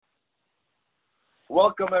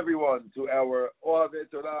Welcome everyone to our Ohavei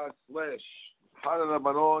Torah / Hanan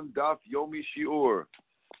Rabbanon Daf Yomi Shiur.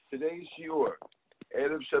 Today's Shiur,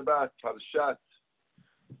 Erev Shabbat, Parshat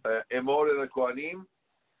Emor El Kohanim,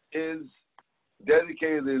 is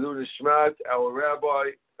dedicated to Leilui Nishmat, our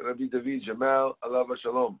Rabbi Rabbi David Jamal Alav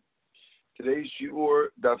Shalom. Today's Shiur,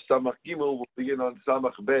 Daf Samach Gimel, will begin on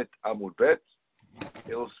Samach Bet Amud Bet.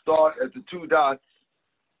 It will start at the two dots.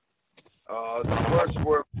 The first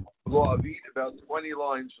word, Lo Avid, about 20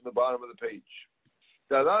 lines from the bottom of the page.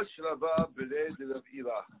 Darash Rava Bered Rav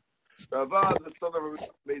Ilah. Rava, the son of Rav,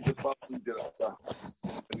 made the following dirasa.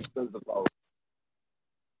 And he says the following.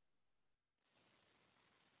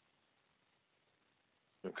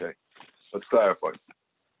 Okay, let's clarify.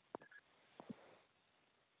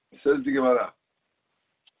 He says the Gemara.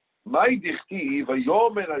 My dichtiv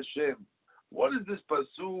Vayomer Hashem. What is this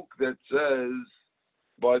pasuk that says,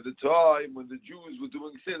 by the time when the Jews were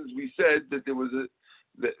doing sins, we said that there was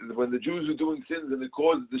when the Jews were doing sins and it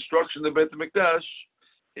caused the destruction of Beit HaMikdash,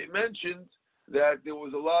 it mentioned that there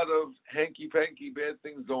was a lot of hanky-panky bad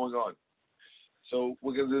things going on. So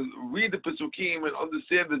we're going to read the Pesukim and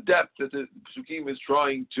understand the depth that the Pesukim is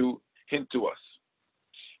trying to hint to us.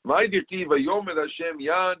 My dirtiv Vayomer Hashem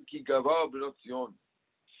yan ki gavar b'not Zion.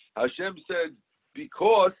 Hashem said,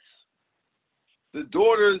 because the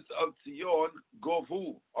daughters of Zion,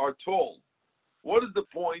 Govu, are tall. What is the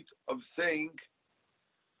point of saying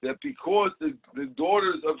that because the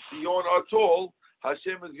daughters of Zion are tall,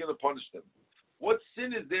 Hashem is going to punish them? What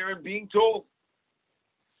sin is there in being tall?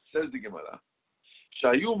 Says the Gemara.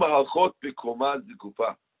 Shayu mahalchot b'komah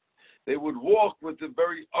zikufa. They would walk with a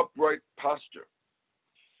very upright posture.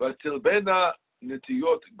 But tilbena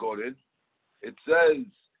netiyot goren, it says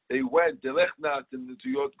they went, delechnat and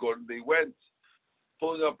netiyot goren, they went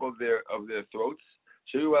pulling up of their throats.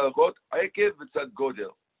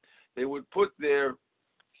 They would put their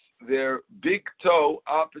big toe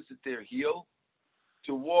opposite their heel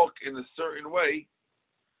to walk in a certain way.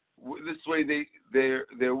 This way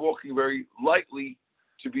they're walking very lightly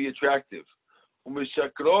to be attractive. What does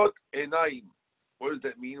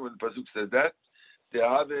that mean when the pasuk says that?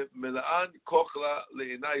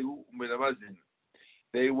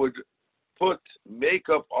 They would put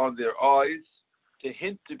makeup on their eyes to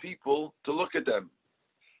hint to people to look at them.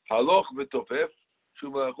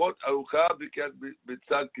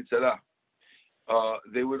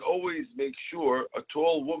 They would always make sure, a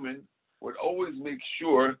tall woman would always make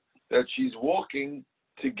sure that she's walking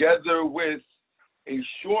together with a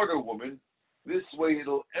shorter woman. This way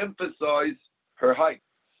it'll emphasize her height.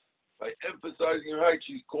 By emphasizing her height,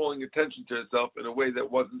 she's calling attention to herself in a way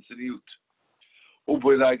that wasn't seniut.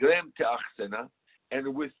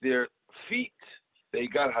 And with their feet, they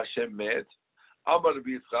got Hashem mad. Amar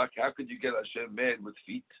Rabbi Yitzchak, how could you get Hashem mad with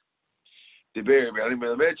feet? They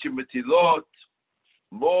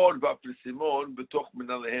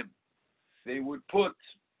would put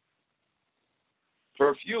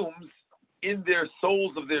perfumes in their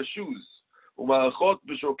soles of their shoes.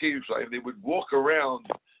 They would walk around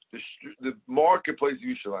the marketplace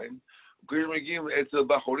of Yerushalayim.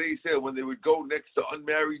 When they would go next to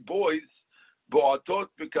unmarried boys,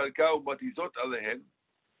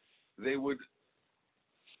 they would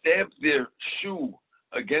stamp their shoe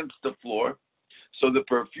against the floor, so the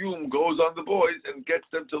perfume goes on the boys and gets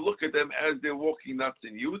them to look at them as they're walking, not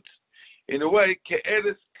in youth. In a way,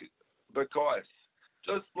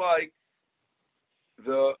 just like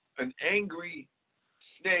an angry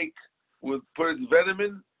snake would put its venom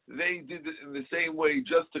in, they did it in the same way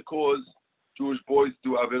just to cause Jewish boys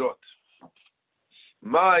to averot.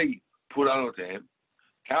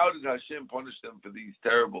 How did Hashem punish them for these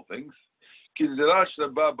terrible things? Like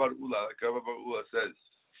Rabbi Bar Ula says,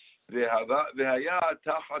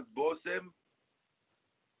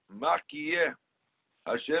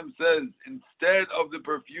 Hashem says, instead of the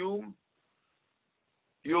perfume,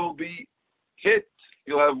 you'll be hit,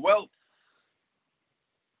 you'll have wealth,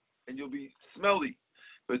 and you'll be smelly.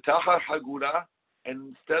 And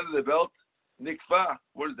instead of the belt, nikfa.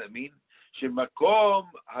 What does that mean? In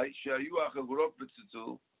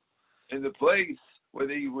the place where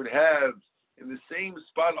they would have, in the same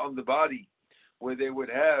spot on the body, where they would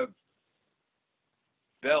have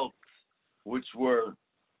belts which were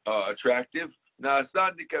attractive, they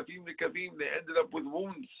ended up with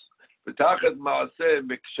wounds. What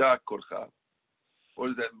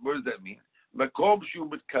does that mean?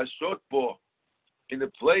 In a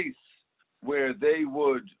place where they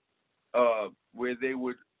would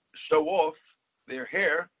show off their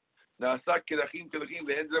hair, they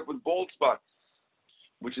ended up with bald spots,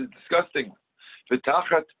 which is disgusting.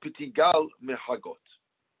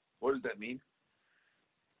 What does that mean?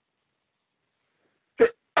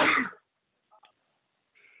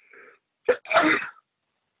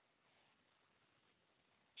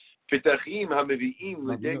 Pitachim hamevi'im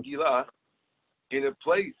l'degila, in a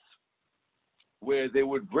place where they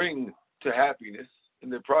would bring to happiness in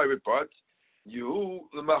their private parts. Yuhu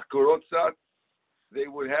l'machkorotzat, they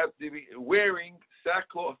would have to be wearing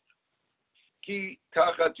sackcloth. Ki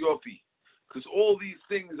tachat yofi, because all these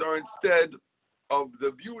things are instead of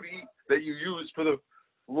the beauty that you use for the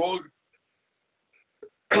wrong.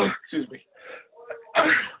 Excuse me.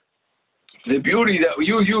 The beauty that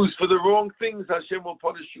you use for the wrong things, Hashem will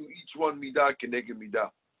punish you each one midah keneged midah.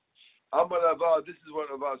 Amar Rava, this is what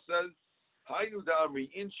Rava says. Haynu da'amri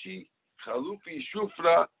inchi chalufi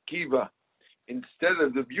shufra kiva. Instead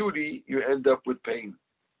of the beauty, you end up with pain.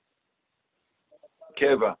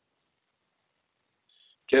 Keva.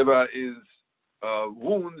 Keva is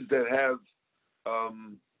wounds that have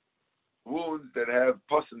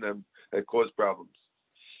pus in them that cause problems.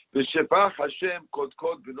 The Shepach Hashem kod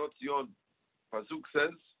kod b'not Zion. Pasuk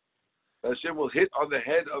says Hashem will hit on the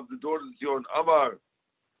head of the daughters of Zion. Amar.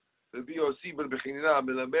 This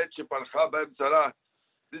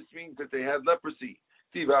means that they had leprosy.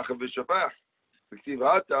 And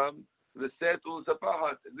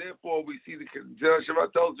therefore, we see the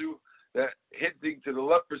Shabbat tells you that hinting to the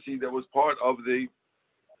leprosy that was part of the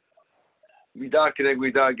midah keneged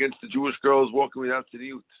midah against the Jewish girls walking without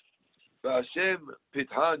tzniut. Hashem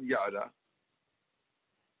pithan yada.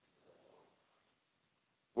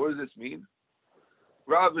 What does this mean?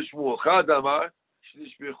 Rav Shmuel Chad Amar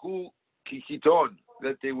shnishbechu kikiton,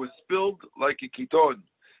 that they were spilled like a kiton.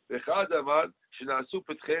 V'chad Amar shnasu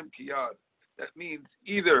petchem kiyad. That means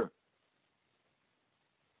either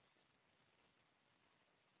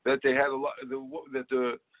that they had a lot.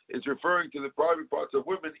 It's referring to the private parts of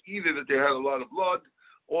women. Either that they had a lot of blood,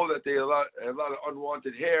 or that they had a lot of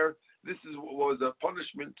unwanted hair. This was a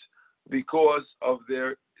punishment because of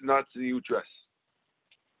their not tzniut dress.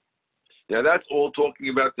 Now that's all talking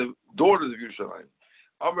about the daughters of Yerushalayim.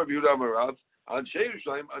 Amar Yehuda Amar Rav, Anshe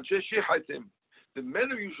Yerushalayim, Anshe Shechaitim. The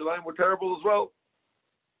men of Yerushalayim were terrible as well.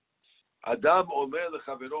 Adam Omer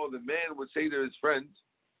lechavero, the man would say to his friend,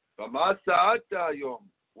 "V'ma sa'ata hayom?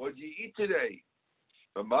 What did you eat today?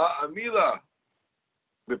 V'ma amila?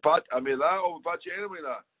 B'pat amila or b'pat she'en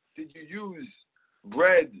amila? Did you use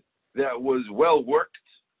bread that was well worked,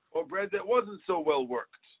 or bread that wasn't so well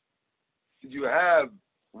worked? Did you have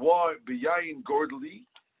wine b'yayin gordeli?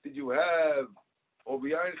 Did you have or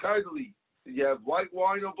b'yayin chardeli? Did you have white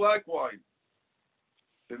wine or black wine?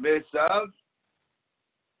 B'mesav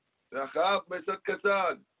rachav mesat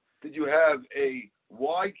katan? Did you have a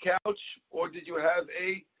wide couch or did you have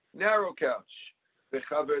a narrow couch?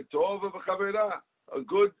 B'chaver tov or b'chaver ra? A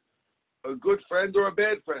good friend or a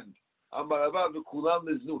bad friend? Amarava v'kulam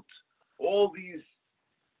leznut. All these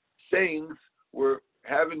sayings were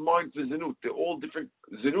have in mind for zinut. They're all different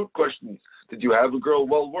zinut questions. Did you have a girl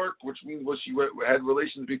well worked, which means was she had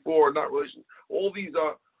relations before or not relations? All these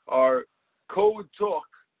are code talk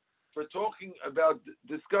for talking about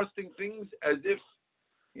disgusting things as if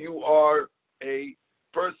you are a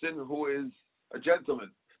person who is a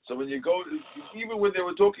gentleman. So when you go, even when they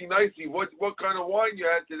were talking nicely, what kind of wine you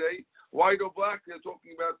had today, white or black, they're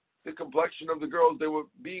talking about the complexion of the girls they were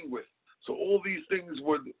being with. So all these things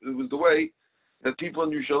was the way that people in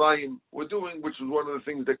Yerushalayim were doing, which was one of the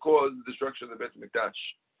things that caused the destruction of the Beit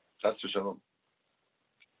Mikdash. That's for Shalom.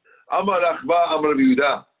 Amar Achba, Amar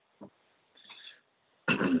Yehuda.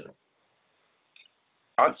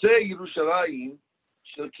 Atzei Yerushalayim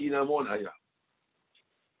shel kinamon haya.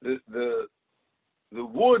 The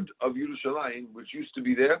wood of Yerushalayim, which used to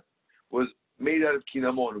be there, was made out of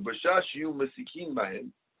kinamon. B'shah shiyu mesikin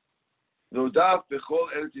bahem. Nodaf b'chol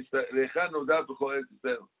Eretz Yisrael. Recha nodaf b'chol Eretz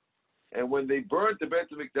Yisrael. And when they burnt the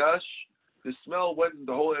Beit Mikdash, the smell went in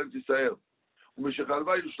the whole Eretz Yisrael.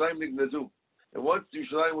 And once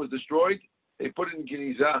Yerushalayim was destroyed, they put it in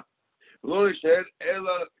Genizah. There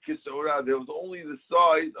was only the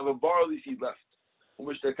size of a barley seed left.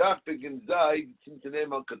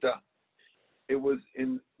 It was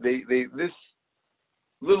in this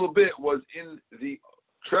little bit was in the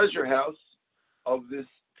treasure house of this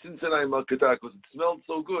Tzimtzanei Malkata because it smelled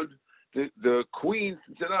so good. The queen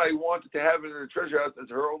Tzimtzanei wanted to have it in her treasure house as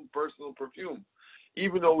her own personal perfume,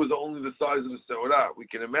 even though it was only the size of the Seorah. We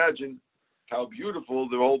can imagine how beautiful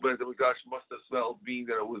the whole Beit HaMikdash must have smelled, being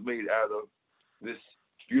that it was made out of this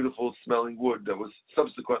beautiful smelling wood that was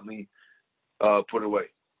subsequently put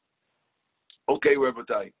away. Okay,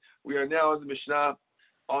 Rabbatai. We are now in the Mishnah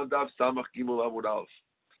on Daf Samach Gimel Amud Aleph.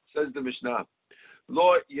 Says the Mishnah,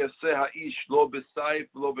 Lo yaseh ha'ish lo b'sayf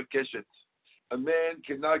lo b'keshet. A man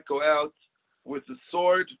cannot go out with a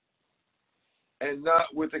sword and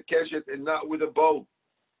not with a keshet and not with a bow.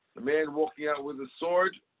 A man walking out with a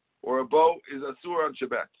sword or a bow is asur on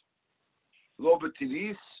Shabbat. Lo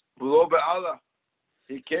b'tiris, lo be'ala.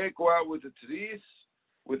 He can't go out with a tiris,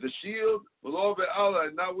 with a shield, lo be'ala,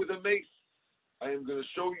 and not with a mace. I am going to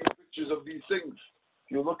show you pictures of these things.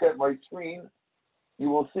 If you look at my screen, you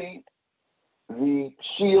will see the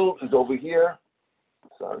shield is over here.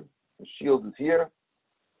 Sorry, the shield is here.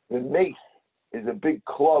 The mace is a big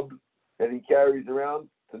club that he carries around.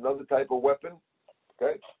 It's another type of weapon.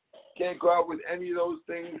 Okay? Can't go out with any of those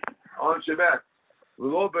things on Shabbat.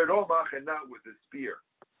 Lo beromach, and not with the spear.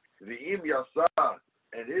 V'im yasa,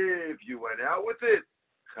 and if you went out with it,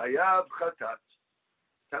 chayav chatat.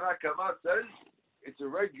 Tanakama says it's a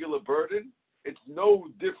regular burden. It's no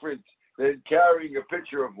different than carrying a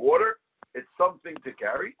pitcher of water. It's something to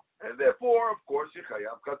carry, and therefore, of course, you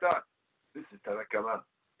chayav chatat. This is Tanakama.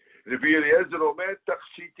 Rabbi Eliezer omer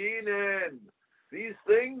tachshitinen. These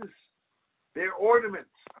things, they're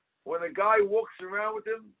ornaments. When a guy walks around with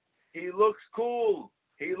them, he looks cool.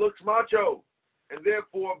 He looks macho. And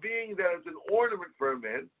therefore, being that it's an ornament for a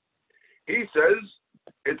man, he says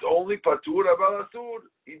it's only patur aval asur.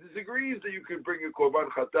 He disagrees that you can bring a korban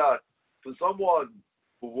chatat for someone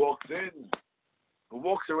who walks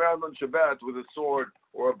around on Shabbat with a sword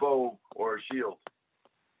or a bow or a shield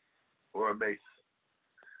or a mace.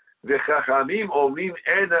 The Chachamim omrim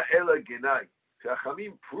ena ela genai.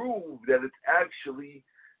 Chachamim prove that it's actually,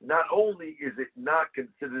 not only is it not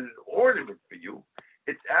considered an ornament for you,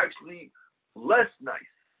 it's actually less nice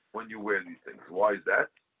when you wear these things. Why is that?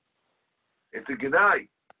 It's a genai,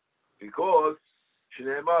 because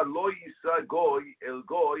Shneimar lo yisa goy el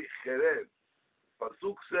goy cherev.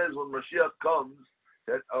 Pasuk says when Mashiach comes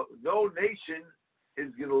that no nation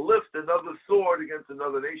is going to lift another sword against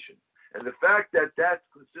another nation. And the fact that that's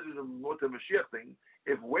considered a Mota Mashiach thing,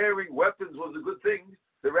 if wearing weapons was a good thing,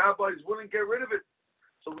 the rabbis wouldn't get rid of it.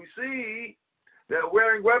 So we see that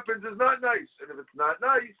wearing weapons is not nice. And if it's not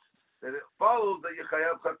nice, then it follows that you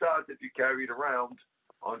chayav chatat if you carry it around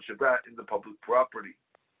on Shabbat in the public property.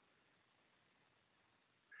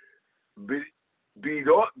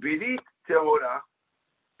 Birit tehora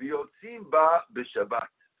biyotzim ba b'Shabbat.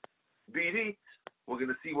 Birit, we're going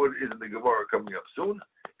to see what it is in the Gemara coming up soon.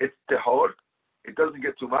 It's tehor, it doesn't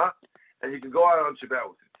get tumah, and you can go out on Shabbat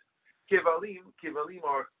with it. Kivalim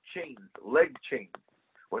are chains, leg chains.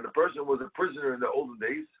 When a person was a prisoner in the olden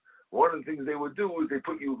days, one of the things they would do is they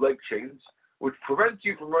put you leg chains, which prevents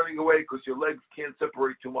you from running away because your legs can't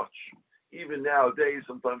separate too much. Even nowadays,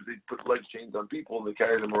 sometimes they put leg chains on people and they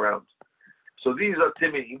carry them around. So these are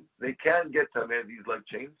timeim. They can get tameh, these leg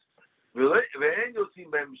chains. And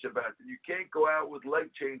you can't go out with leg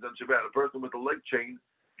chains on Shabbat. A person with a leg chain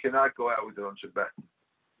cannot go out with it on Shabbat.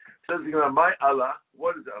 Says my Allah,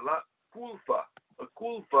 what is Allah? Kulfa. A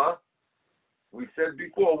kulfa, we said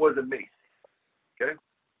before, was a mace. Okay?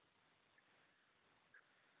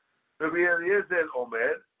 Rabbi Eliezer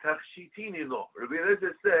Omer, Tachshitini no. Rabbi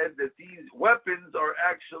Eliezer said that these weapons are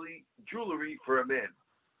actually jewelry for a man.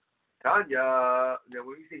 Tanya, now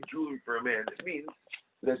when we say jewelry for a man, it means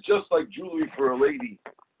that just like jewelry for a lady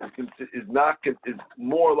is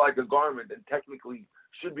more like a garment and technically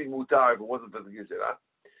should be mutar if it wasn't for the Gezerah.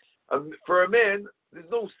 For a man, there's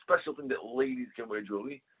no special thing that ladies can wear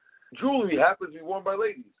jewelry. Jewelry happens to be worn by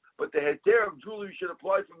ladies, but the heter of jewelry should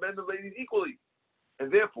apply for men and ladies equally.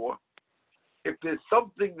 And therefore, if there's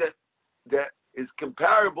something that is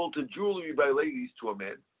comparable to jewelry by ladies to a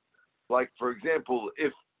man, like for example,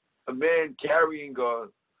 if a man carrying a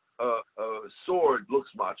sword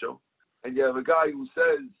looks macho, and you have a guy who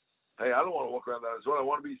says, hey, I don't want to walk around that sword, I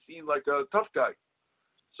want to be seen like a tough guy.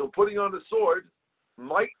 So putting on a sword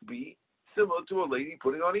might be similar to a lady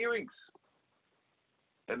putting on earrings.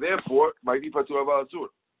 And therefore, might be patur aval asur.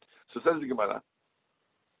 So says the Gemara.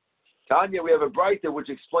 Tanya, we have a Braita which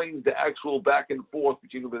explains the actual back and forth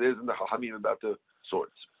between the Beis and the Chachamim about the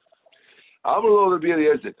swords.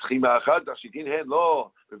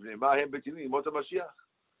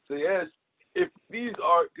 So yes, if these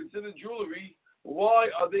are considered jewelry, why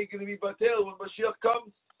are they going to be batel when Mashiach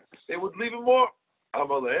comes? They would leave him more.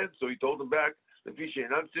 So he told them back, the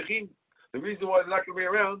reason why they're not going to be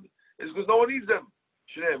around is because no one needs them.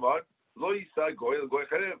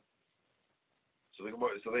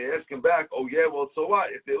 So they ask him back, oh yeah, well, so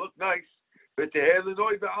what? If they look nice,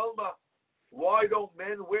 why don't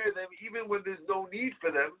men wear them even when there's no need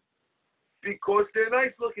for them? Because they're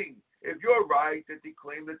nice looking. If you're right that they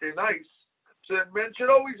claim that they're nice, so then men should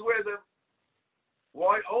always wear them.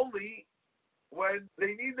 Why only when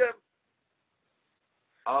they need them?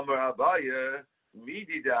 Amar Abaya,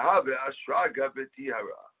 Midi Dahave Ashraga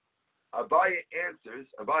Betihara. Abaya answers,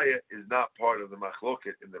 Abaya is not part of the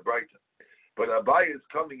machloket in the Braita. But Abaye is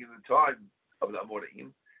coming in the time of the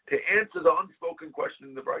Amoraim to answer the unspoken question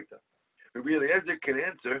in the Braita. Rabbi Eliezer can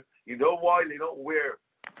answer, you know why they don't wear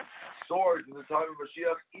swords in the time of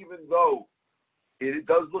Mashiach, even though it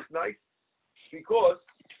does look nice? Because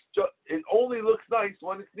it only looks nice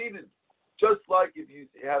when it's needed. Just like if you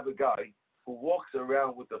have a guy who walks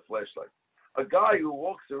around with a flashlight. A guy who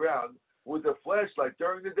walks around with a flashlight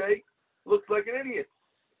during the day looks like an idiot.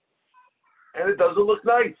 And it doesn't look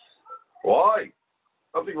nice. Why?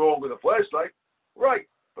 Nothing wrong with a flashlight. Right.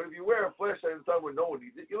 But if you wear a flashlight at a time when no one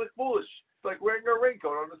needs it, you look foolish. It's like wearing a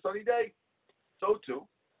raincoat on a sunny day. So too,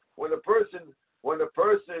 when a person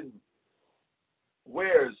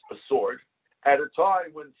wears a sword at a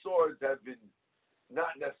time when swords have been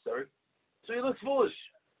not necessary, so he looks foolish.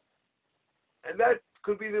 And that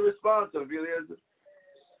could be the response of Eliezer.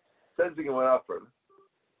 Says the Gemara further.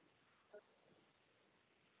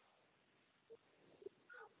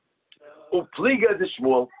 Upliga de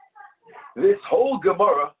Shmuel, this whole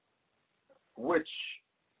Gemara, which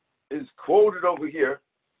is quoted over here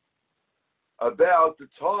about the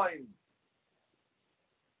time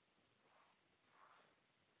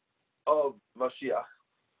of Mashiach,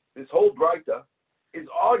 this whole Braita is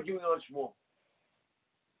arguing on Shmuel.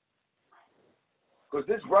 Because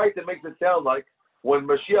this Braita makes it sound like when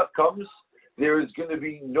Mashiach comes, there is going to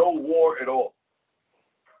be no war at all.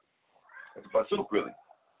 That's a pasuk, really.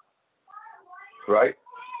 Right?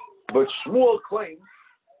 But Shmuel claims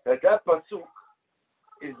that pasuk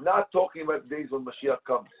is not talking about the days when Mashiach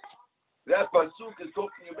comes. That pasuk is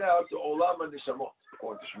talking about the Olam and Neshamot,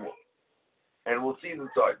 according to Shmuel. And we'll see it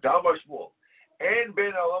inside. Damar Shmuel. And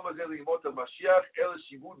ben Olam hazeh limot Mashiach el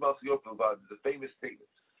shibud malchiyot bilvad. It's a famous statement.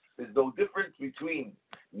 There's no difference between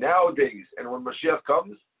nowadays and when Mashiach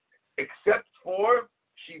comes, except for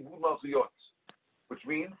shibud malchiyot, which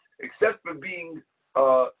means except for being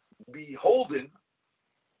beholden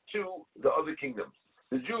to the other kingdoms.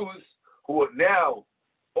 The Jews who now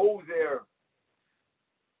owe their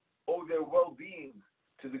well-being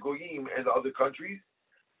to the Goyim and the other countries,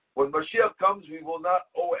 when Mashiach comes, we will not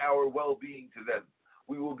owe our well-being to them.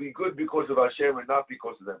 We will be good because of Hashem and not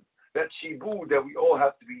because of them. That shibud that we all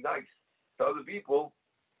have to be nice to other people,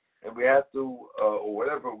 and we have to, or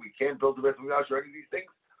whatever, we can't build the Beit HaMikdash or any of these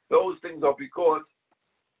things, those things are because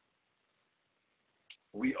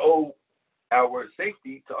we owe our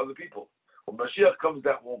safety to other people. When Mashiach comes,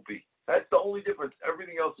 that won't be. That's the only difference.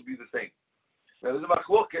 Everything else will be the same. Now, there's a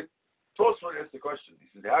machloket. Tosfot asked the question. He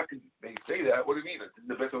said, how could they say that? What do you mean?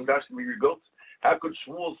 The Beit HaMikdash can be rebuilt? How could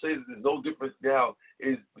Shmuel say that there's no difference now?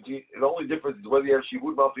 The only difference is whether you have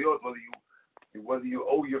shibud malchiyot, whether you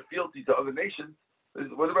owe your fealty to other nations.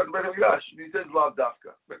 What about the Beit HaMikdash? He says lav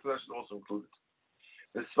dafka. Beit HaMikdash is also included.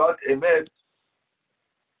 The Sfat Emet,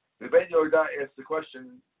 the Ben Yehuda asked the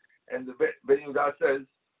question, and the Ben Yehuda says,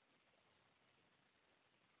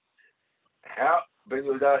 how Ben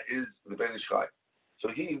Yehuda is the Ben Ish Chai. So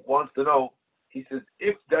he wants to know, he says,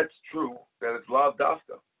 if that's true, that it's lav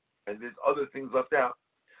dafka, and there's other things left out,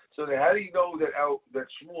 so then how do you know that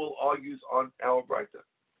Shmuel argues on our Braita?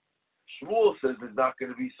 Shmuel says there's not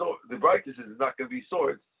going to be swords. The Braita says there's not going to be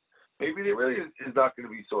swords. Maybe there really is not going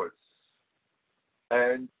to be swords.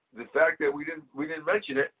 And the fact that we didn't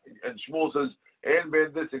mention it, and Shmuel says, and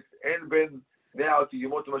ben now to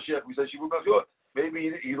Yemot Mashiach, we said Shibud Malchiyot.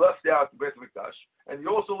 Maybe he left out the Beit HaMikdash, and he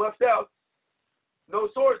also left out no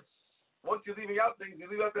swords. Once you're leaving out things, you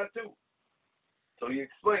leave out that too. So he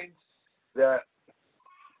explains that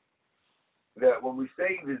when we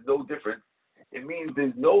say there's no difference, it means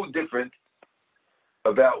there's no difference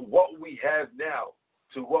about what we have now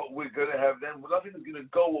to what we're going to have then. Nothing is going to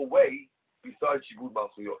go away besides Shibud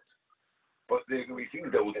Malchiyot. But there are going to be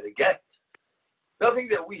things that we're going to get. Nothing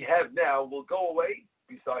that we have now will go away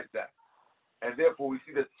besides that. And therefore we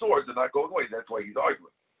see that swords are not going away. That's why he's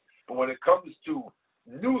arguing. But when it comes to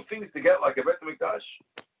new things to get, like a Beit HaMikdash,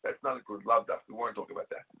 that's not a good lav daf. We weren't talking about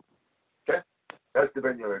that. Okay? That's the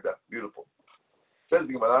Ben Yehuda. Beautiful. Says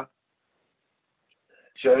the Gemara,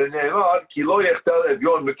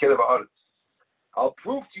 I'll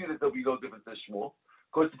prove to you that there'll be no difference in Shmuel,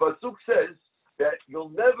 because the pasuk says that you'll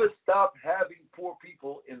never stop having poor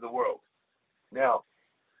people in the world. Now,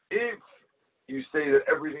 if you say that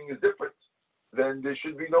everything is different, then there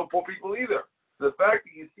should be no poor people either. The fact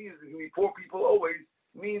that you see there's going to be poor people always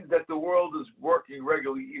means that the world is working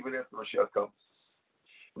regularly even after Mashiach comes.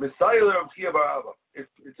 Messiah of Chia Bar Abba. If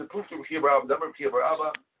it's a proof to Chia Bar Abba, Damar Chia Bar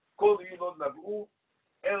Abba, Kol Yilon Navu,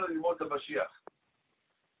 El Yimot HaMashiach.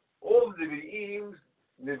 All the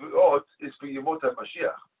Nevi'ot is for Yimot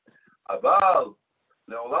HaMashiach. Abal,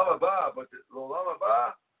 Le'olam Haba, but Le'olam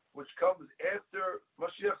Haba, which comes after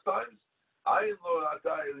Mashiach's times,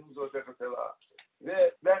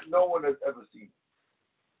 That no one has ever seen.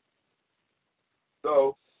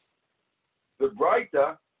 So the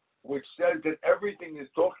Braita, which says that everything is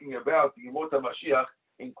talking about the Yemot HaMashiach,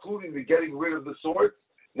 including the getting rid of the swords,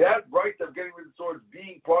 that Braita of getting rid of the swords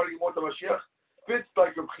being part of Yemot HaMashiach fits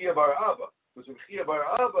like Reb Chia Bar Abba. Because Reb Chia Bar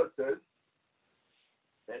Abba says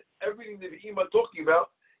that everything that Ima talking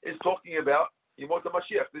about is talking about Yemot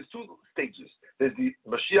HaMashiach. There's two stages. There's the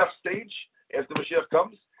Mashiach stage, after Mashiach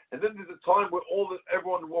comes, and then there's a time where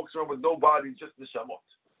everyone walks around with no body, just Neshamot.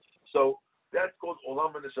 So that's called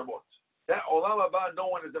Olam HaNeshamot. That Olam Haba no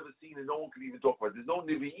one has ever seen and no one can even talk about. There's no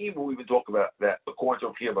Nevi'im who even talk about that, according to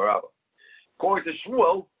Reb Chia Bar Abba. According to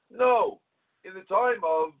Shmuel, no. In the time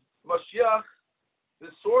of Mashiach,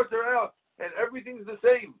 the swords are out and everything's the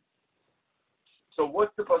same. So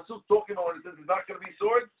what's the pasuk talking about when it says there's not going to be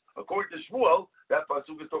swords? According to Shmuel, that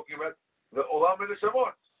pasuk is talking about the Olam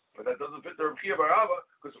HaNeshamot. But that doesn't fit the Reb Chia Bar Abba,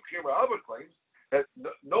 because Reb Chia Bar Abba claims that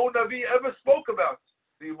no Navi ever spoke about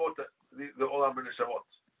the Olam HaNeshamot.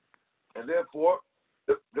 And therefore,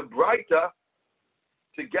 the Braita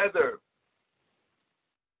together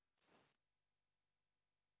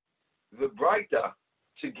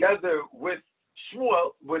with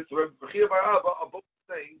Shmuel, with Reb Chia Bar Abba, are both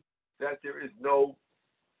saying that there's no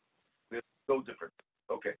difference.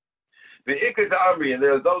 Okay. The Ikar Amri, and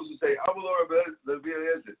there are those who say,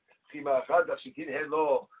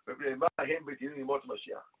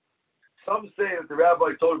 some say that the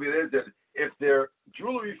rabbi told Eliezer, if they're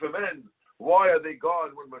jewelry for men, why are they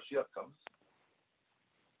gone when Mashiach comes?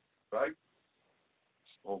 Right?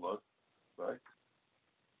 Hold on. Right?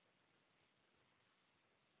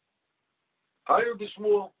 Higher to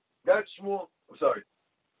Shmuel, that's Shmuel. I'm sorry.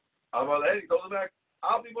 Amalei, he told him back,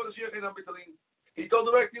 I'll be Mashiach and I'm B'talim. He told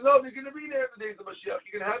them back, they're going to be there in the days of Mashiach.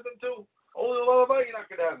 You can have them too. Only the Lullaby, you're not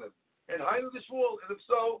going to have them. And Hainu the Shmuel, and if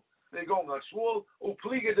so, they're going on Shmuel,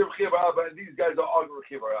 Upliga de Reb Chia Bar Abba, and these guys are arguing with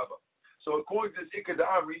Reb Chia Bar Abba. So according to this Ikar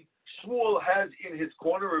Amri, Shmuel has in his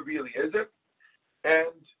corner Rabbi Eliezer,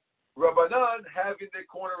 and Rabbanan have in their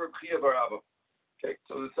corner Reb Chia Bar Abba. Okay,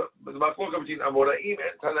 so there's a machloka between Amoraim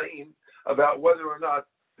and Tanaim about whether or not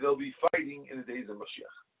they'll be fighting in the days of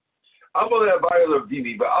Mashiach. Amalei Abayah Rav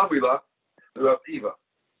Dimi, but Amrila, Rav Iva.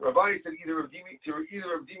 Rabbi said either Rav Dimi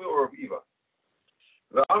or Rav Iva.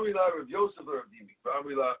 The Amrila Rav Yosef or Rav Dimi. The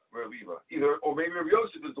Amrila Rav Iva. Either, or maybe Rav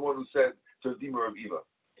Yosef is the one who said to Rav Dimi or Rav Iva.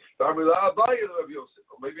 The Amrila Abayah Rav Yosef.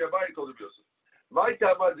 Or maybe Abayah told Rav Yosef. My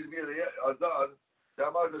Tamad did Azad,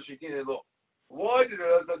 Tamad Shikin and Lo. Why did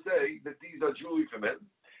Azad say that these are jewelry for men?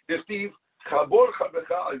 If Steve, Chabor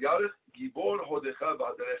Chabecha Al Yarech, Gibor Hodecha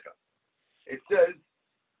Ba'adarecha. It says,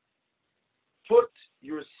 put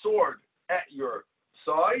your sword at your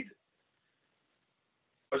side.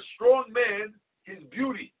 A strong man, his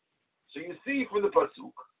beauty. So you see from the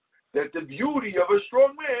pasuk that the beauty of a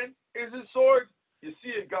strong man is his sword. You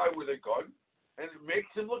see a guy with a gun, and it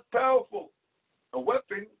makes him look powerful. A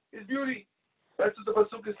weapon is beauty. That's what the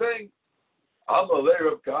pasuk is saying. Amalei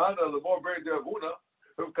Rav Kahana l'mor b'rei Devuna.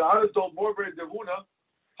 Rav Kahana told Mor b'rei Devuna,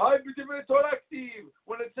 "Hi b'divrei Torah ktiv."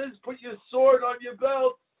 When it says put your sword on your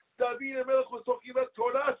belt, David HaMelech was talking about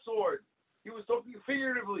Torah sword. He was talking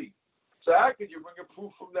figuratively. So how could you bring a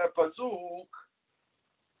proof from that pasuk?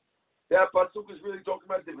 That pasuk is really talking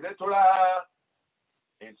about Divrei Torah.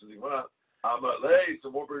 Answer the Gemara. Amalei.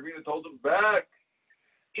 So Mor b'rei Devuna told him back.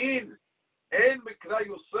 Mikra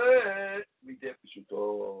Yosef mideh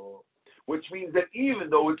pshuto. Which means that even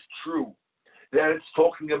though it's true that it's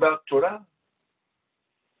talking about Torah,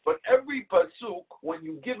 but every pasuk, when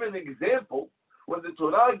you give an example, when the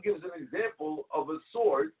Torah gives an example of a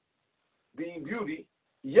sword being beauty,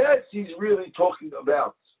 yes, he's really talking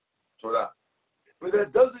about Torah. But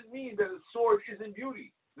that doesn't mean that a sword isn't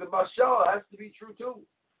beauty. The mashal has to be true too.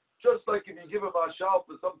 Just like if you give a mashal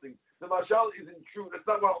for something, the mashal isn't true. That's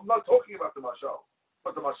not what I'm not talking about the mashal.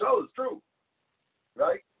 But the mashal is true.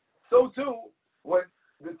 Right? So too, when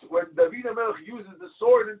David HaMelech uses the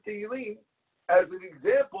sword in Tehillim as an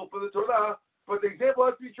example for the Torah, but the example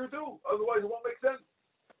has to be true too. Otherwise it won't make sense.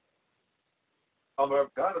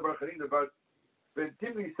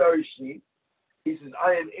 He says,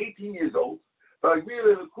 I am 18 years old, and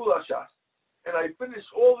I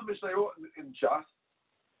finished all the Mishnayot in Shas.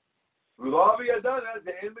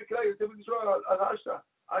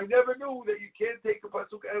 I never knew that you can't take a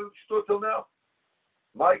pasuk out of Shto till now.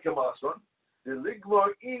 My Kamasron, the Ligmar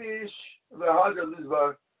Inish V'Hadar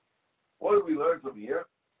Lizbar. What do we learn from here?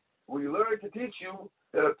 We learn to teach you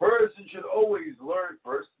that a person should always learn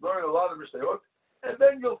first, learn a lot of Mishnayot, and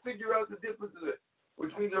then you'll figure out the difference of it.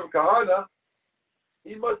 Which means Rav Kahana,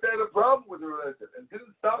 he must have had a problem with the relative and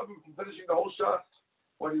didn't stop him from finishing the whole shot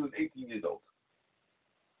when he was 18 years old.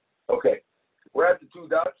 Okay, we're at the two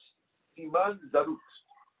dots. Siman Zarut.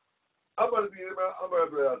 Amar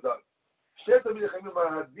Azar.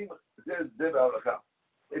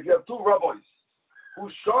 If you have two rabbis who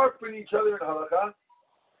sharpen each other in halakha,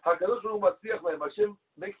 HaKadosh Baruch Hu matzliach lehem. Hashem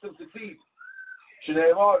makes them succeed.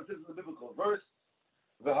 Shneimar, this is the biblical verse.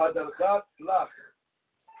 V'hadarcha tlach.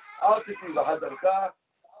 Al tikri v'hadarcha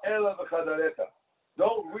ela v'chadarecha.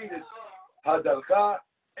 Don't read it hadarcha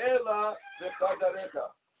ela v'chadarecha.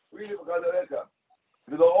 Read it v'chadarecha.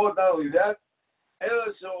 Not only that, ela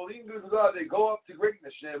she'olim g'zula, they go up to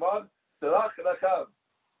greatness. Shneimar tlach rachav.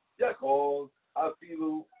 Yachol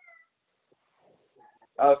afilu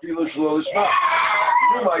shlo l'shma.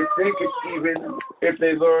 You might think it's even if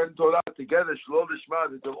they learn Torah together, shlo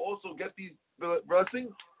l'shma, that they'll also get these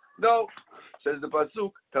blessings. No, says the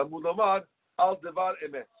pasuk, Talmud Omar al devar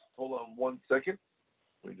emet. Hold on 1 second.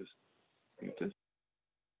 Let me just mute this.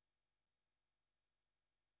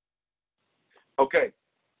 Okay,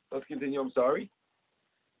 let's continue. I'm sorry.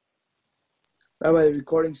 Rabbi, the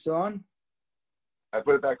recording still on? I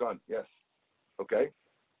put it back on. Yes. Okay.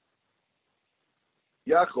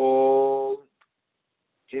 Yachol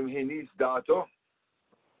kim hinis dato.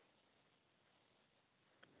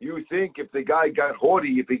 You think if the guy got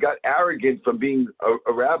haughty, if he got arrogant from being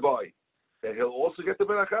a rabbi, that he'll also get the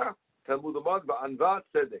beracha? Talmud Amad ba'anvat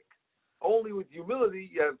tzedek. Only with humility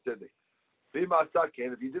you have tzedek.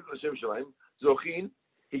 V'masaken, if he did Hashem Shalayim, zochin,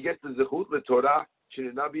 he gets the zechut leTorah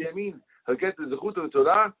shenina biyamin. He'll get the zechut of the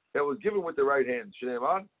Torah that was given with the right hand.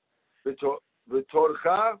 Shneimar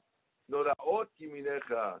v'torcha noraot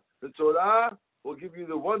yiminecha. The Torah will give you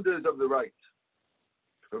the wonders of the right.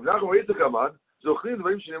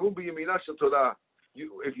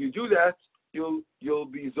 If you do that, you'll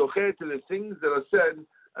be zocher to the things that are said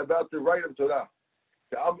about the right of Torah,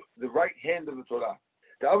 the right hand of the Torah.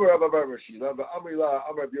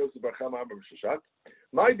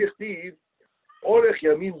 My dichtiv orech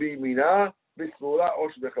yamin biyamina b'smula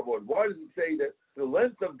osh b'chavod. Why does it say that the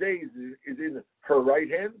length of days is in her right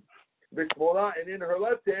hand, b'smula, and in her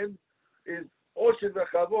left hand is osh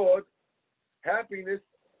b'chavod, happiness,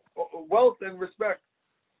 wealth, and respect?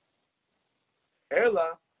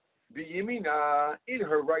 Ela biyamina, in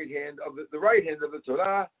her right hand of the right hand of the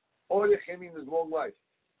Torah, orech yamin is long life.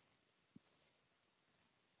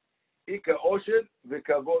 Ika oshed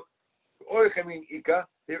v'kavod. Orech yamin ika,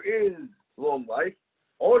 there is long life.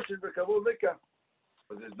 Oshed v'kavod lika,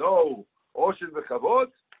 but there's no oshed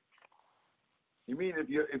v'kavod. You mean if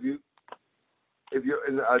you're in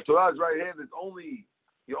Torah's right hand,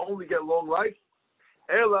 you only get long life?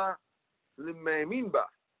 Ela l'me'minba,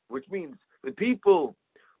 which means the people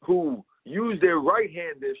who use their right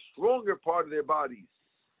hand, their stronger part of their bodies,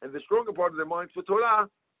 and the stronger part of their minds for Torah,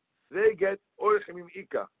 they get orech yamin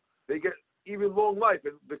ika. They get even long life,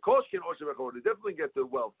 and the koshkin osher v'kavod, they definitely get the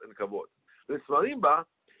wealth and kavod. The smalimba,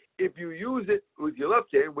 if you use it with your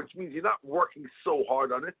left hand, which means you're not working so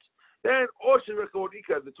hard on it, then osher v'kavod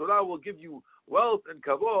ika, the Torah will give you wealth and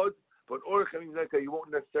kavod, but orech yamin leka, you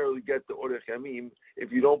won't necessarily get the orech yamin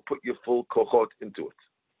if you don't put your full kochot into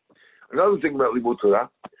it. Another thing about limud Torah,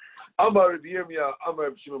 Amar Rabbi Yirmiyah, Amar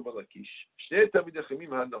Rabbi Shimon bar Lakish, Shnei Talmidei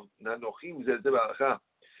Chachamim hanochim zeh b'halacha.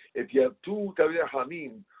 If you have two Talmidei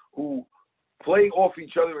Chachamim who play off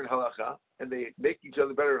each other in halacha and they make each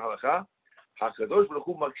other better in halacha, HaKadosh Baruch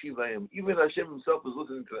Hu makshiv lahem. Even Hashem Himself is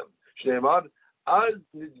listening to them. Shneimar, Az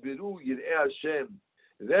nidberu yirei Hashem.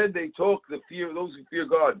 Then they talk those who fear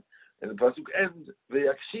God. And the pasuk ends,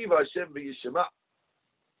 V'yakshiv Hashem v'yishema.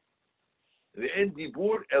 The end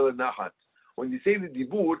dibur el nahat. When you say the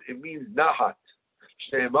dibur, it means nahat.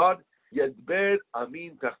 Shneimar, yadber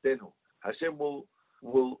amin tachtenu. Hashem will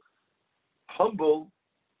humble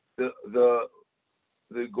the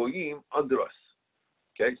goyim under us.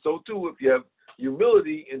 Okay, so too, if you have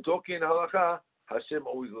humility in talking in halacha, Hashem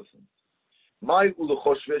always listens. My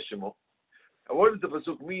ulechoshve shemo. And what does the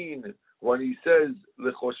pasuk mean when he says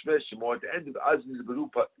lechoshve shemo at the end of Azniz Beru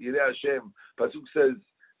Yirei Hashem? Pasuk says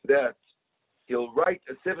that he'll write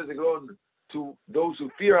a sefer zegron to those who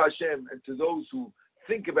fear Hashem and to those who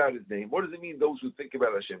think about His name. What does it mean? Those who think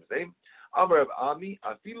about Hashem's name. Amar Rav Ami,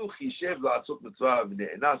 afilu chishev la'asot mitzvah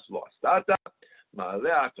v'ne'enas lo astata, ma'aleh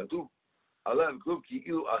ha'katuv, aleh ha'katuv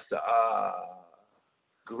ki'ilu asa'a.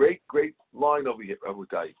 Great line over here,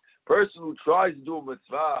 Rabotai. Person who tries to do a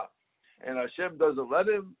mitzvah and Hashem doesn't let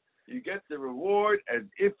him, you get the reward as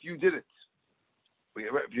if you did it.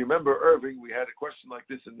 If you remember Irving, we had a question like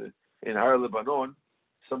this in Har Lebanon.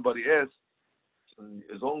 Somebody asked,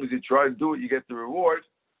 as long as you try to do it, you get the reward.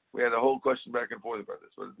 We had a whole question back and forth about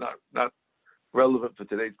this, but it's not relevant for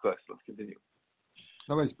today's class. Let's continue.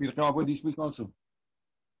 No, it's Pirkei Avot this week also.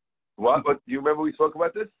 What? Do you remember we spoke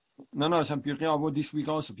about this? No, it's on Pirkei Avot this week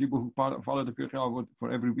also. People who follow the Pirkei Avot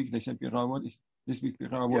for every week, they say Pirkei Avot. This week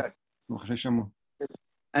Pirkei Avot. Yes.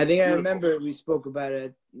 I think I remember we spoke about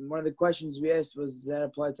it. One of the questions we asked was, does that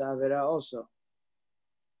apply to Avera also?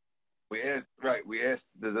 We asked,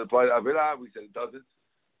 does it apply to Avera? We said it doesn't.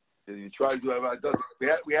 Did you try to do Avera? It doesn't.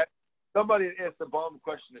 We had somebody asked the bomb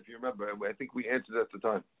question, if you remember, and I think we answered at the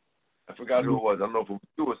time. I forgot who it was. I don't know if it was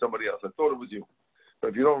you or somebody else. I thought it was you. But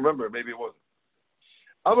if you don't remember, maybe it wasn't.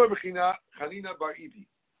 Amar Bechina Chanina Bar Ibi.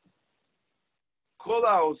 Kol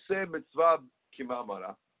ha'oseh mitzvah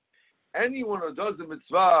kimamara. Anyone who does the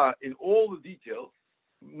mitzvah in all the details,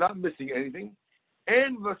 not missing anything,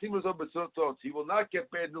 and he will not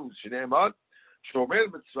get bad news. Shneimar,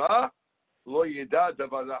 shomer mitzvah lo yeda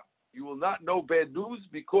davara. You will not know bad news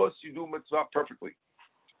because you do mitzvah perfectly.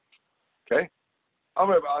 Okay?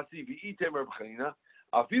 Amar ba'asi v'item Reb Chanina,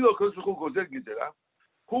 afilo kodesh b'chu gozer gezerah,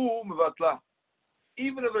 hu mevatla.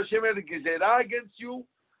 Even if Hashem had a gezerah against you,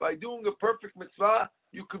 by doing a perfect mitzvah,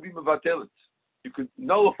 you could be mevatelet. You could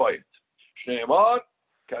nullify it. Shneimar,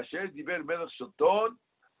 kasher diber melech shalton,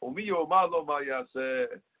 u'mi yomar lo ma yaseh.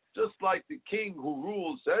 Just like the king who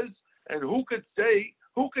rules says, and who could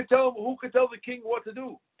tell the king what to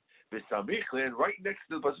do? And right next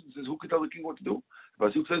to the pasuk says, who could tell the king what to do? The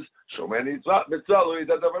pasuk says, shomer mitzvah lo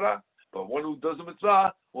yeda davara. But one who does a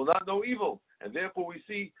mitzvah will not know evil. And therefore we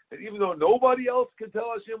see that even though nobody else can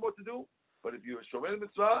tell Hashem what to do, but if you're a shomer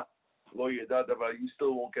mitzvah, lo yeda davara, you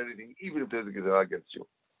still won't get anything, even if there's a gezerah against you.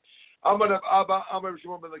 Amar Rav Abba, Amar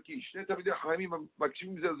Shimon ben Lakish.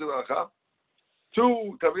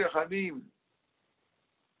 Two Talmidei Chachamim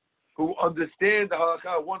who understand the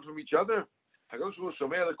halakha one from each other. Hashem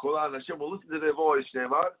will listen to their voice.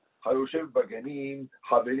 Shneimar, Harushem baganim,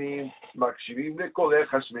 haverim, makshivim lekolech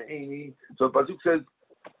hashmeini. So the pasuk says,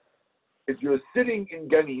 if you're sitting in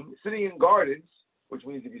ganim, sitting in gardens, which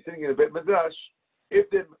means if you're sitting in a bet midrash, if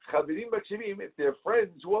they're chaverim makshivim, if they're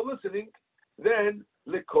friends who are listening, then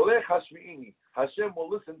lekolech hashmeini, Hashem will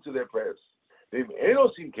listen to their prayers. If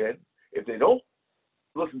they don't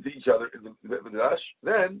listen to each other in the midrash,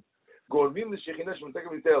 then the Shekhinah is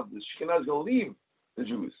going to leave the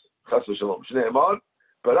Jews. Chas v'shalom. Shneimar,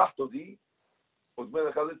 Barach Todi, that's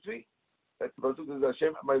the pasuk that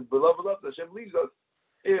Hashem, my beloved love, Hashem leaves us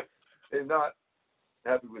if they're not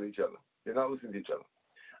happy with each other. They're not listening to each other.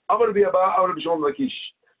 Amar B'Yabba, Amar B'Shimon Lakish.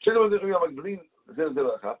 Two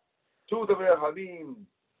Talmidei Chachamim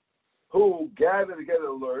who gather together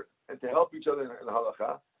to learn and to help each other in the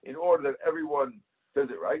halakha in order that everyone says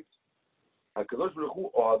it right. HaKadosh Baruch Hu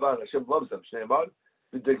Ohava, Hashem loves them. Shneimar,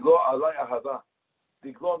 V'deglo alai ahava.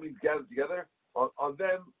 Deglo means gather together. On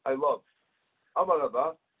them I love. Amar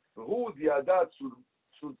Rabba, V'hu diadat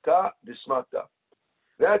surta d'shmata.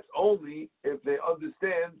 That's only if they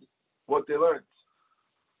understand what they learned.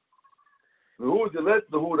 V'hu dilet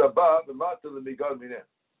v'hu rabba v'mata l'migar mineh.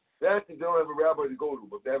 That's if they don't have a rabbi to go to.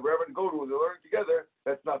 But if they have a rabbi to go to and they're learning together,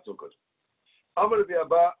 that's not so good. Amar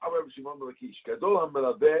B'Yabba, Amar B'Shimon Lakish. Gadol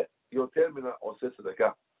ha'melaveh yoter min ha'oseh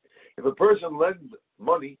tzedakah. If a person lends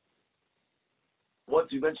money,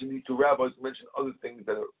 once you mention these two rabbis, you mention other things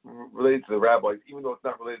that are related to the rabbis, even though it's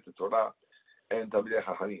not related to Torah and Talmidei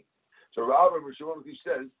Chachamim. So Rav Shimon Lakish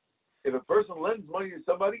says, if a person lends money to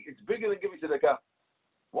somebody, it's bigger than giving tzedakah.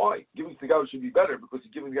 Why? Giving tzedakah should be better because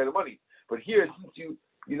you're giving the guy the money. But here, since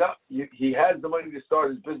he has the money to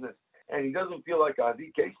start his business and he doesn't feel like a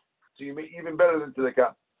hadi case, so you make even better than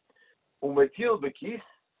tzedakah. Umetil bekis,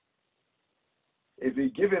 if you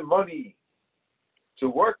give him money to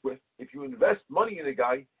work with, if you invest money in a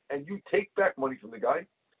guy and you take back money from the guy,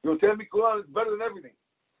 you'll tell me Quran is better than everything.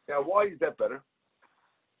 Now, why is that better?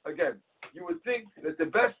 Again, you would think that the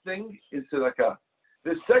best thing is tzedakah.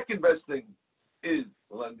 The second best thing is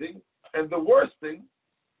lending, and the worst thing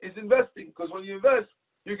is investing. Because when you invest,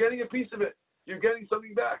 you're getting a piece of it. You're getting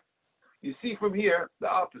something back. You see from here the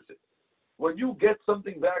opposite. When you get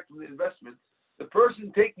something back from the investment, the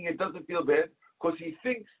person taking it doesn't feel bad because he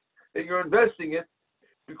thinks that you're investing it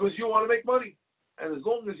because you want to make money. And as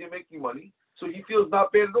long as you're making money, so he feels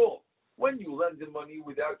not bad at all. When you lend him money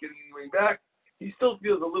without getting anything back, he still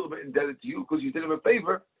feels a little bit indebted to you because you did him a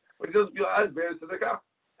favor, but he doesn't feel as bad as tzedakah.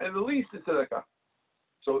 And the least is tzedakah.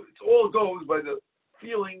 So it all goes by the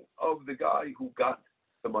feeling of the guy who got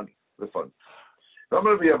the money, the funds. If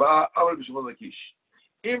you have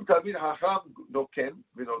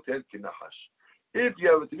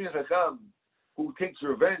a Talmidei Chacham who takes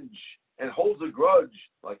revenge and holds a grudge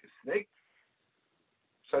like a snake,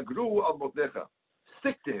 sagru al motnecha,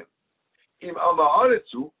 stick to him. Im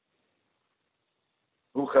Amaretsu,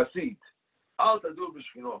 who Chasid, Al Tadur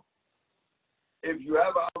B'Shchino. If you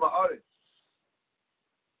have Amaretz,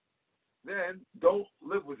 then don't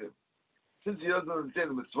live with him. Since he doesn't understand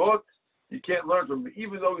the mitzvot, you can't learn from him,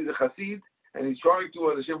 even though he's a Chasid and he's trying to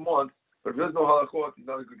what Hashem wants, but if he doesn't know halachot, he's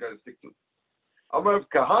not a good guy to stick to. Amar Rav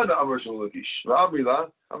Kahana Amar Shalakish.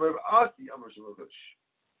 V'amrila Amar Rav Asi Amar Shalakish.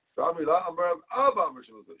 V'amrila Amar Rav Abba Amar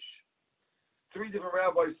Shalakish. Three different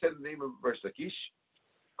rabbis said the name of Rish Lakish.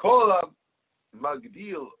 Kol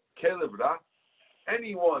Magdil Kelev Ra.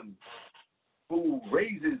 Anyone who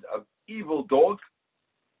raises an evil dog,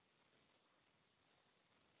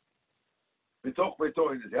 b'toch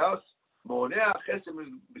beito, in his house, mo'onea chesed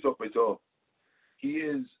b'toch beito. He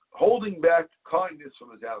is holding back kindness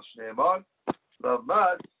from his house. Shneimar,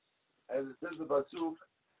 lamas, as it says in the pasuk,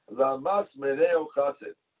 lamas mereo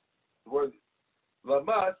chased. The word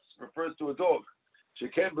lamas refers to a dog.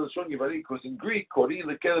 Sheken b'lashon Yivari, because in Greek, kori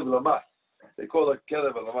lekelev lamas. They call it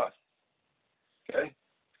kelev lamas. Okay?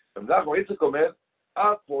 From that, Yitzchak Omer,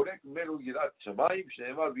 I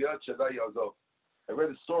read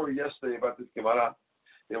a story yesterday about this Gemara.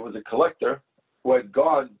 There was a collector who had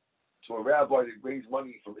gone to a rabbi to raise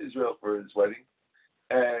money from Israel for his wedding.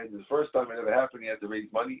 And the first time it ever happened, he had to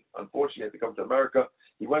raise money. Unfortunately, he had to come to America.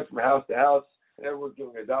 He went from house to house, and everyone's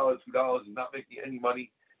giving $1, $2. He's not making any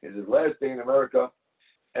money. It's his last day in America.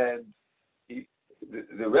 And the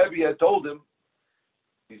Rebbe had told him,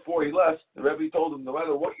 before he left, the Rebbe told him, no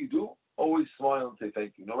matter what you do, always smile and say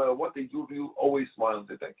thank you. No matter what they do for you, always smile and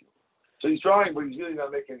say thank you. So he's trying, but he's really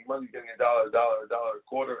not making any money. He's getting $1, a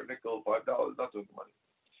quarter, a nickel, $5, not doing the money.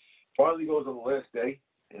 Finally goes on the last day,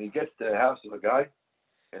 and he gets to the house of a guy,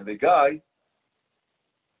 and the guy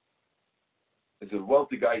is a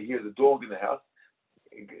wealthy guy. He hears a dog in the house.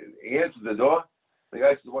 He answers the door. The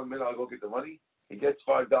guy says, 1 minute, I'll go get the money. He gets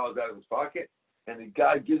 $5 out of his pocket, and the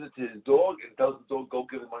guy gives it to his dog and tells the dog, go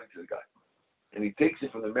give the money to the guy. And he takes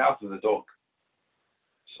it from the mouth of the dog.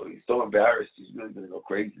 So he's so embarrassed, he's really going to go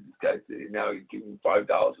crazy. This guy, now he's giving him $5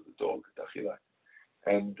 to the dog,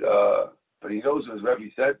 and but he knows what his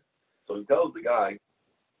Rebbe said, so he tells the guy,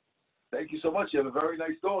 thank you so much, you have a very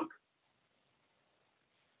nice dog.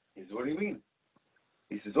 He says, what do you mean?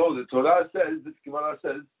 He says, oh, the Torah says, this Gemara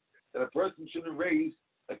says, that a person shouldn't raise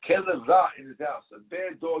a kelev ra in his house, a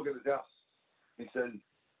bad dog in his house. He says,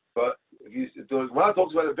 but if the Gemara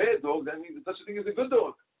talks about a bad dog, that means that such a thing is a good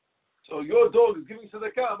dog. So your dog is giving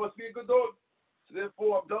tzedakah, must be a good dog. So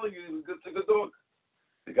therefore, I'm telling you, it's a good dog.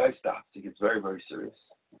 The guy stops. He gets very, very serious.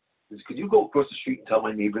 He says, could you go across the street and tell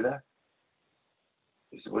my neighbor that?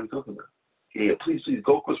 He said, what are you talking about? Yeah, please,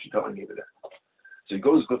 go across the street and tell my neighbor that. So he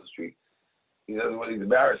goes across the street. He's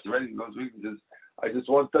embarrassed already. He goes to and says, I just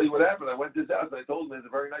want to tell you what happened. I went to his house and I told him it's a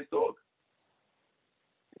very nice dog.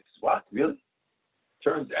 He says, what? Really?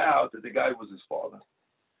 Turns out that the guy was his father.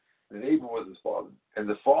 The neighbor was his father. And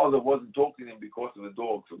the father wasn't talking to him because of the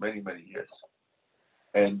dog for many, many years.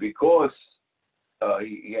 And because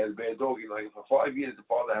he had a bad dog, for 5 years the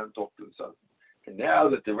father hadn't talked to the son. And now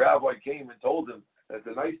that the rabbi came and told him that it's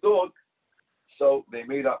a nice dog, so they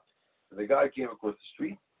made up. And the guy came across the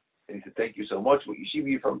street and he said, thank you so much. What you see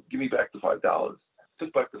me from, give me back the $5.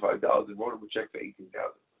 Took back the $5 and wrote him a check for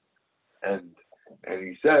 $18,000. And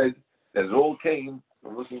he said that it all came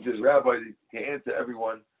from listening to his rabbi to answer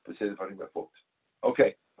everyone for saying funny about folks.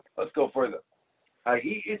 Okay, let's go further.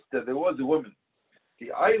 There was a woman.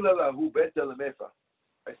 I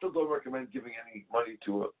still don't recommend giving any money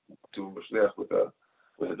to a mashliach with a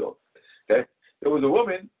dog. Okay, there was a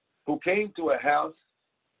woman who came to a house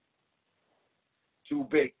to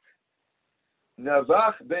bake.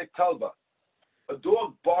 Navach be kalba. A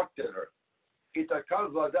dog barked at her.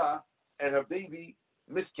 Itakal vada, and her baby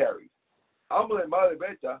miscarried. So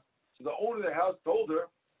the owner of the house told her,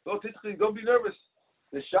 don't be nervous.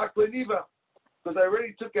 The shakle niva, because I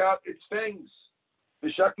already took out its fangs.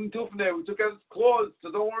 The shakle tufne, we took out its claws,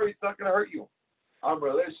 so don't worry, it's not going to hurt you.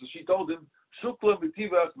 So she told him, shukla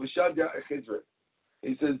b'tivach v'shadya echizre.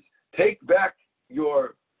 He says, take back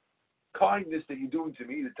your kindness that you're doing to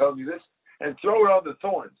me, to tell me this, and throw it on the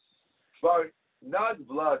thorns. Not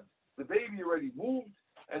blood. The baby already moved,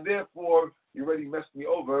 and therefore you already messed me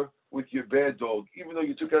over with your bad dog. Even though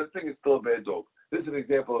you took out the thing, it's still a bad dog. This is an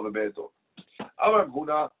example of a bad dog. Amar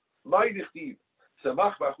Huna, my dichtiv,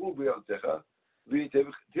 samach b'achur b'yaltecha,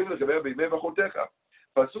 v'yitiv l'chaber b'imei b'chotecha.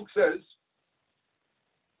 Pasuk says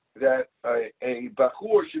that a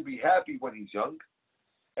bachur should be happy when he's young,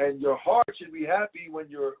 and your heart should be happy when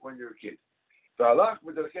you're a kid.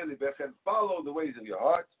 And follow the ways of your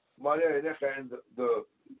heart, and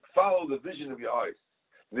follow the vision of your eyes.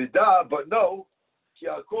 But know,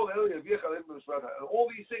 And all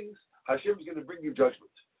these things, Hashem is going to bring you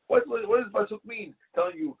judgment. What does pasuk mean?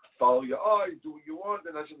 Telling you, follow your eyes, do what you want,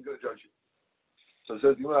 and Hashem is going to judge you. So it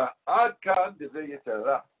says, Ad kan devei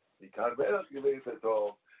Yetzirah.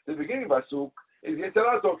 The beginning of pasuk is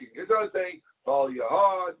Yetzirah talking. Yetzirah is saying, follow your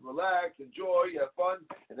heart, relax, enjoy, have fun.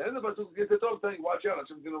 And then the pasuk is Yetzirah saying, watch out,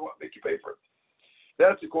 Hashem is going to make you pay for it.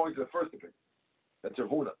 That's according to the first opinion. That's Rav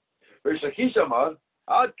Huna. Rish Lakish Amar,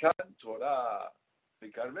 Ad kan Torah.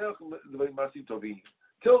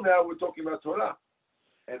 Till now, we're talking about Torah.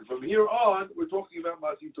 And from here on, we're talking about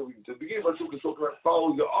Masim Tovim. To begin with, we're talking about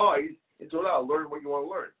follow your eyes in Torah, learn what you want to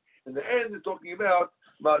learn. In the end, we're talking about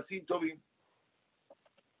Masim Tovim.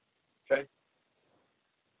 Okay?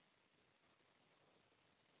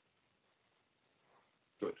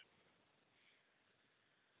 Good.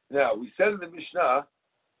 Now, we said in the Mishnah,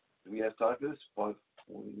 do we have time for this?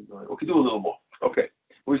 Okay, do a little more. Okay.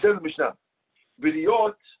 We said in the Mishnah,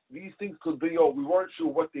 B'riyot, these things could be, we weren't sure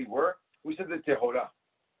what they were. We said the Tehorah.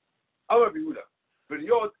 Amar Yehuda,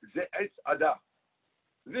 B'riyot ze etz ada.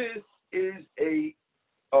 This is a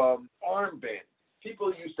armband.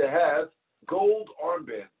 People used to have gold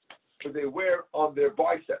armbands that they wear on their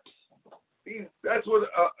biceps. That's what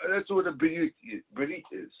a B'riyot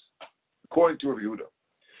is, according to Rav Yehuda.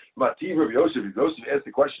 Mativ Rav Yosef asked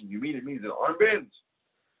the question, you mean it means an armband?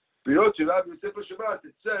 B'riyot Shelav Yosef Shabbat,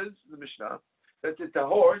 it says in the Mishnah, that's a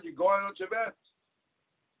tahor, you go out on Shabbat.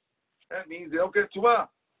 That means they don't get tumah.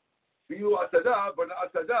 Biyu atada, but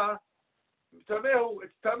atada, tamehu,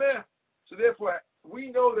 it's tameh. So therefore, we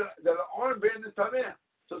know that an armband is tameh.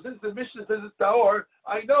 So since the Mishnah says it's tahor,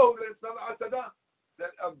 I know that it's not an atada.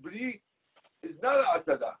 That a bri is not an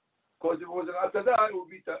atada. Because if it was an atada, it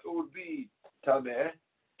would be tameh.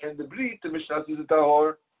 And the bri, the Mishnah says it's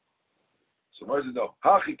tahor. So where does it know?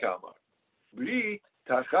 Hachi kamar. Bri,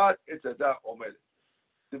 Tachat etzada omed.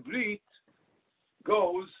 The brit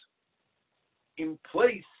goes in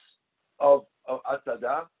place of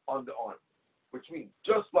atzada on the arm, which means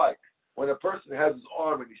just like when a person has his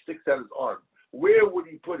arm and he sticks out his arm, where would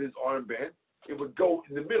he put his armband? It would go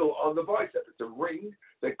in the middle on the bicep. It's a ring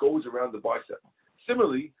that goes around the bicep.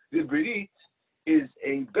 Similarly, the brit is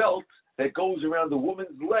a belt that goes around the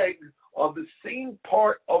woman's leg on the same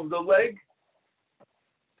part of the leg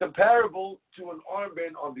comparable to an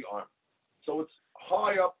armband on the arm. So it's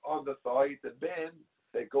high up on the thigh. It's a band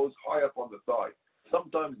that goes high up on the thigh.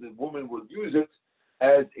 Sometimes the woman would use it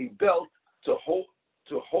as a belt to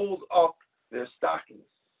hold up their stockings.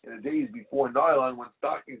 In the days before nylon, when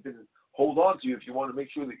stockings didn't hold on to you, if you want to make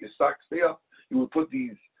sure that your socks stay up, you would put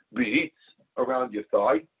these beats around your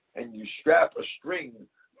thigh, and you strap a string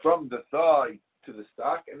from the thigh to the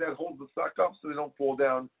stock, and that holds the stock up so they don't fall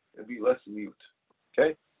down and be less mute.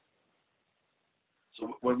 Okay?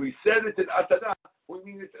 So when we said it's an atada, we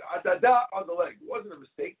mean it's an atada on the leg. It wasn't a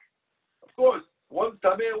mistake. Of course, one's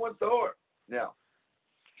tameh and one's tahor. Now,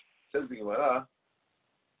 says the Gemara.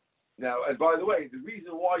 Now, and by the way, the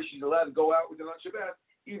reason why she's allowed to go out with it on Shabbat,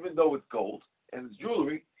 even though it's gold and it's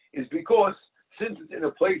jewelry, is because since it's in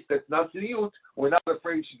a place that's not tzniut, we're not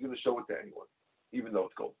afraid she's going to show it to anyone, even though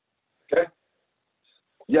it's gold. Okay?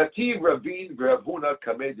 Yativ Rabin v'Rav Huna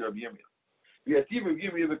kamed Rav Yirmiyah. Yativ Rav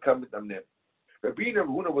Yirmiyah v'kamed amnem. Rabin Rav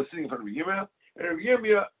Huna was sitting in front of Rav Yirmiyah, and Rav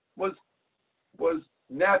Yirmiyah was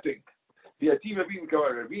napping. Yativ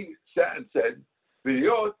Rabin sat and said,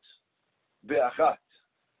 V'riyot be'achat,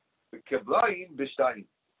 v'keblayim b'shtayim.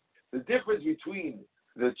 The difference between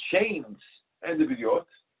the chains and the v'riyot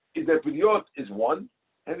is that v'riyot is one,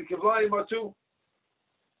 and the keblayim are two.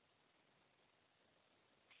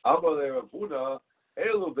 Amar Rav Huna,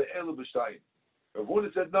 elu be'elu b'shtayim. Rav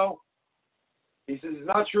Huna said no. He says it's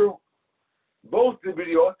not true. Both the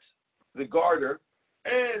v'riyot, the garter,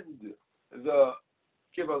 and the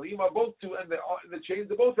kevalim are both two, and the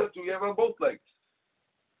chains are both have two. You have on both legs.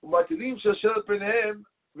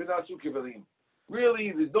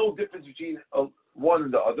 Really, there's no difference between one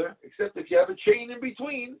and the other, except if you have a chain in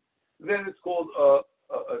between, then it's called a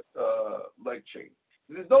leg chain.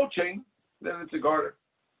 If there's no chain, then it's a garter.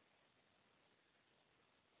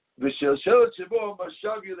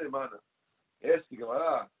 Ask the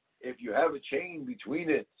Gemara, if you have a chain between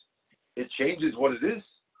it, it changes what it is,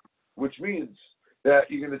 which means that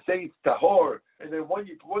you're going to say it's tahor, and then once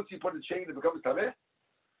you put a chain, it becomes tameh.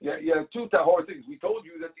 Yeah, you have two tahor things. We told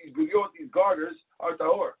you that these b'riyot, these garters, are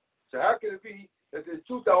tahor. So how can it be that there's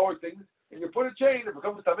two tahor things, and you put a chain, it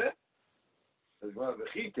becomes tameh? And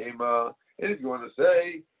if you want to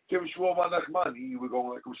say, Kim Shmuel bar Nachmani, we're going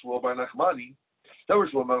like Shmuel bar Nachmani.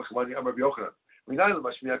 Shmuel bar Nachmani, Amar Yochanan.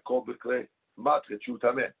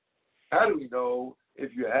 How do we know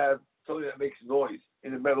if you have something that makes noise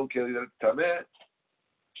in a metal keli that it's tameh.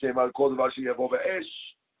 Shneimar kol davar sheyavo ba'esh,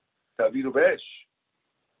 taviru ba'esh.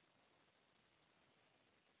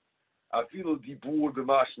 Afilu dibur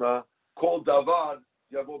b'mashma, kol davar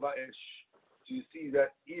yavo ba'esh. So you see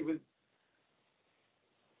that even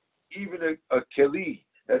a keli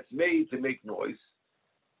that's made to make noise,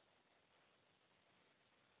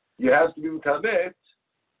 you have to be mutamet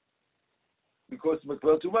because it's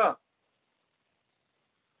makbel tumah.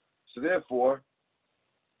 So therefore,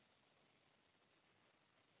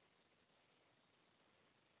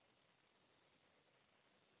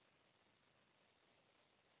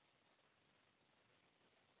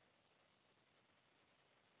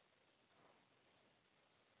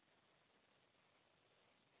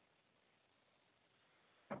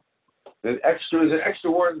 there's an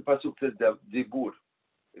extra word in the pasuk says dibur.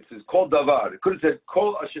 It says kol davar. It could have said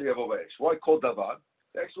kol asher yavo ba'esh. Why kol davar?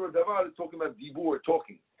 The extra word davar is talking about dibur,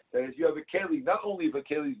 talking. That is, you have a keli, not only if a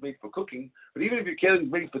keli is made for cooking, but even if your keli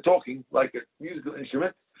is made for talking, like a musical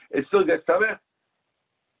instrument, it still gets tameh.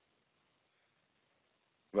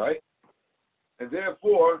 Right? And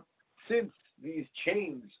therefore, since these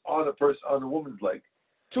chains on a woman's leg,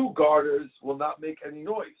 two garters will not make any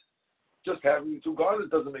noise. Just having two garters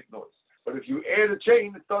doesn't make noise. But if you add a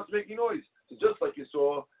chain, it starts making noise. So just like you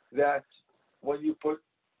saw that when you put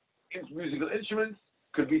musical instruments,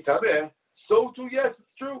 could be tameh, so too, yes,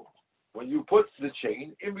 it's true. When you put the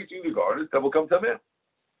chain in between the garters, that will come tameh.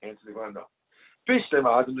 Answer the question, no.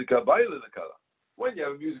 When you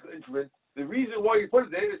have a musical instrument, the reason why you put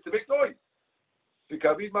it there is to make noise. The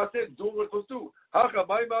kabid maaseh, doing what it's supposed to do.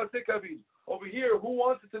 Over here, who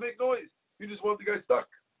wants it to make noise? You just want the guy stuck.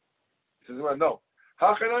 He says, no.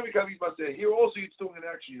 Here also it's doing an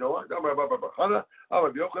action, you know what? There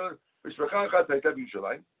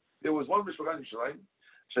was one mishpachah in Yerushalayim.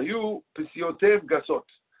 Shayu pisiotem gasot.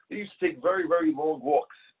 They used to take very, very long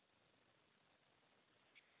walks.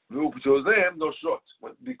 Because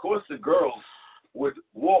the girls would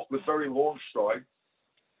walk with very long strides,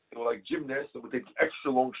 they were like gymnasts, they would take extra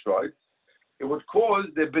long strides, it would cause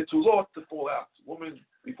their bitulot to fall out. Women,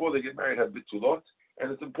 before they get married, have bitulot,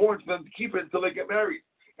 and it's important for them to keep it until they get married.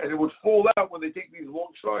 And it would fall out when they take these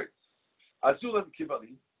long strides. Asulam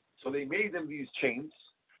kivalim, so they made them these chains.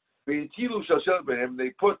 They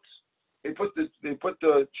put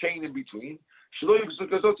the chain in between.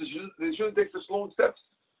 They shouldn't take such long steps.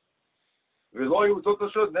 Then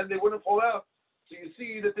they wouldn't fall out. So you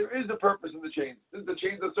see that there is a purpose in the chains. The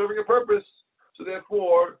chains are serving a purpose. So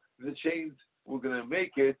therefore, the chains, we're going to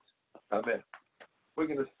make it amen. We're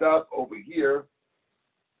going to stop over here.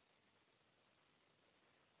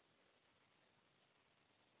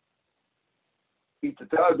 It's a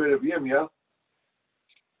bit of Yirmiyah.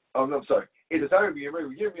 Oh, no, I'm sorry. It's a time of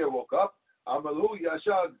Yirmiyah woke up. Amalu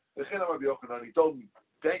Yashad, he told me,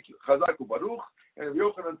 thank you. Chazaku Baruch. And Rabbi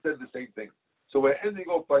Yochanan said the same thing. So we're ending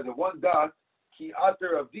off by the one dot, Ki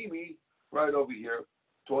Ater Avdimi, right over here,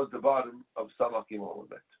 towards the bottom of Samakim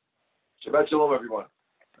Olamet. Shabbat Shalom, everyone.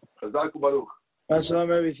 Chazaku Baruch. Shabbat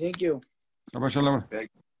Shalom, everybody. Thank you. Shabbat Shalom.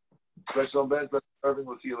 Thank you. Shabbat Shalom, Ben. Irving,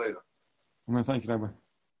 we'll see you later. Thank you, Rabbi.